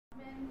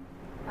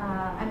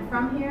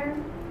from here.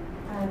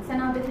 It's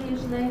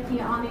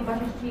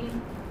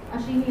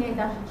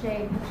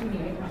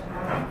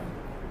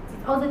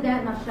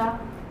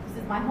This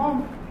is my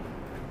home.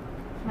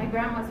 My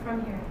grandma's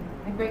from here.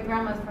 My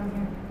great-grandma's from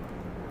here.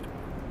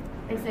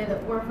 They say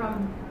that we're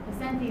from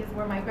Vicente,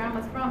 where my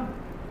grandma's from.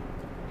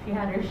 She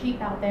had her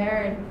sheep out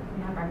there, and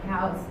we have our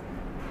cows.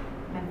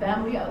 My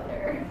family out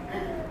there.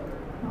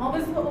 And all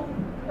this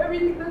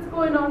everything that's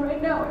going on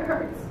right now, it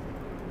hurts.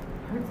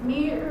 It hurts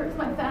me, it hurts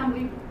my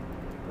family.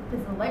 With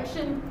this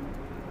election,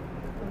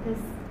 with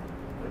these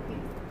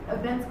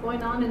events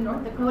going on in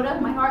North Dakota,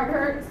 my heart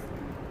hurts.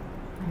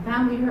 My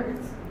family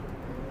hurts.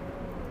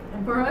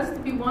 And for us to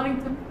be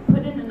wanting to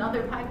put in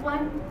another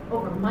pipeline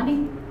over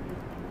money,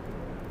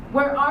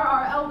 where are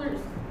our elders?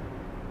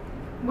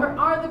 Where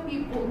are the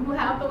people who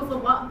have those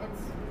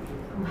allotments,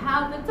 who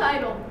have the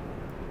title?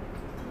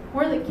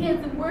 We're the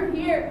kids and we're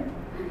here.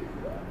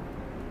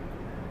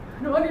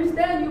 I don't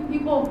understand you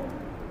people.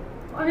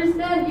 I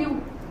understand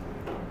you.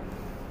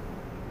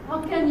 How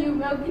can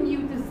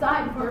you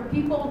decide for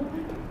people?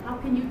 How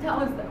can you tell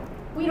us that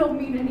we don't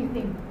mean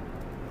anything?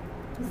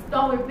 This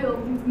dollar bill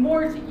means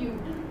more to you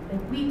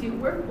than we do.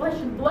 We're flesh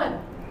and blood.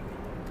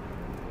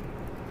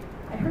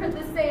 I heard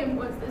this saying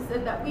once that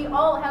said that we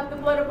all have the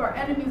blood of our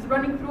enemies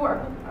running through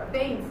our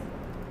veins.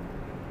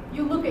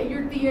 You look at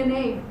your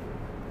DNA,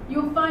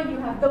 you'll find you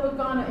have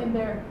Bilagana in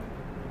there.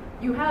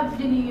 You have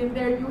Ginny in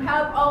there. You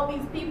have all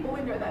these people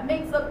in there that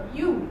makes up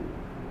you.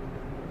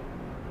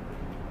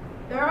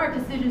 There are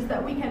decisions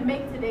that we can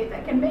make today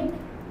that can make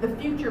the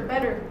future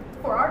better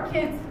for our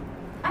kids.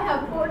 I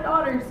have 4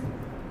 daughters.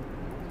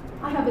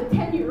 I have a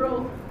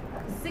 10-year-old,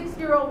 a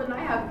 6-year-old, and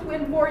I have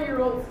twin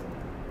 4-year-olds.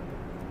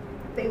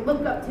 They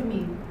look up to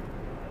me.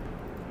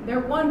 They're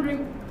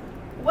wondering,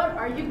 what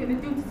are you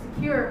going to do to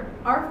secure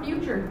our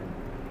future?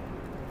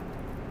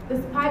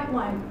 This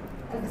pipeline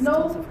has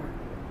no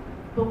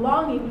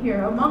belonging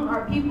here among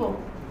our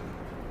people.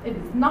 It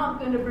is not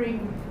going to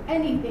bring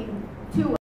anything to us.